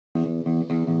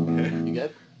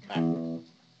I've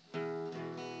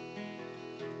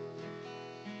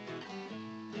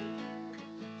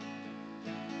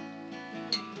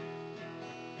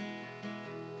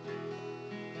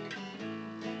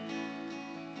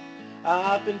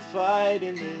been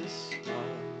fighting this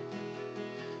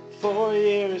 4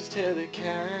 years till the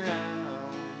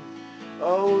count.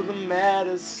 Oh, the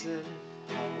medicine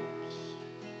helps,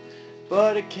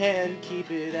 but I can't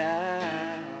keep it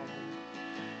out.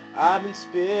 I've been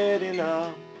spitting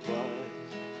up blood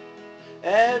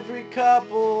every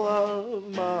couple of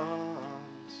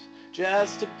months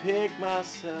just to pick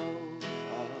myself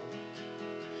up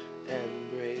and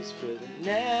brace for the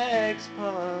next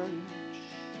punch.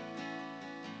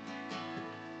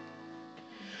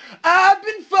 I've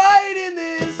been fighting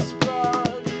this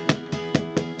bug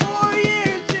 4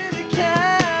 years to the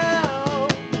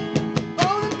count.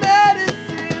 Oh, the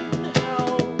medicine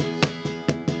helps,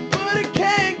 but I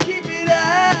can't keep it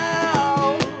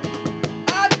out.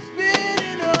 I've been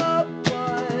spitting up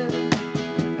blood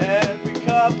every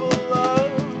couple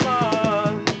of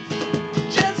months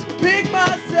just to pick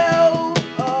myself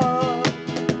up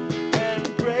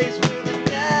and brace for the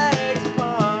next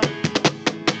punch.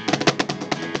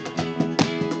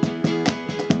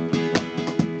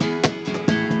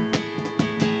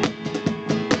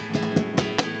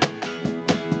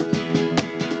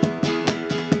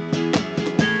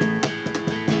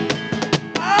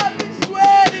 I've been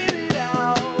sweating it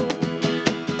out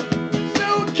so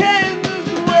I can't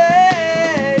lose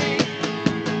weight.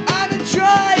 I've been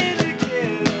trying to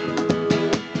give.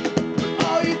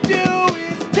 All you do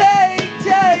is take,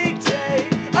 take,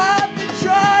 take. I've been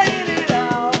trying it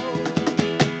out,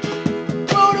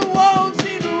 but it won't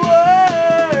seem to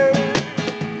work.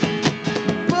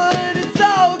 But it's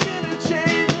all gonna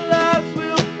change, lives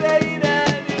will fade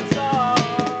and it's all.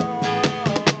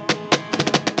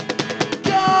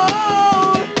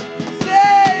 Don't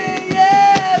say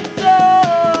yes,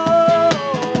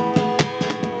 oh,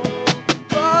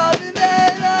 rather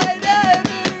than I'd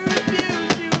ever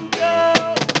refuse you,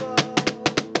 go.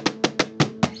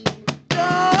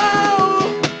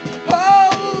 Don't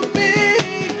hold me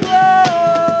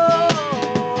close,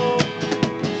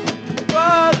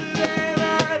 rather than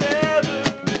I'd ever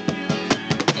refuse you,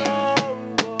 go.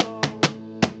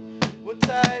 What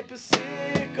type of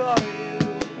sick are you?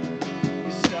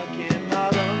 You're stuck in my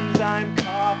lungs, I'm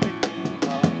coughing you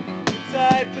up. What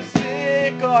type of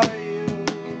sick are you?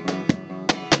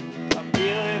 I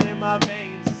feel it in my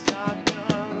veins, it's not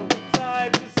done. What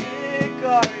type of sick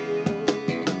are you?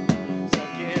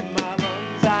 Stuck in my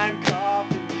lungs, I'm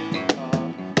coughing you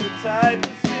up. What type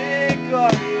of sick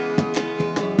are you?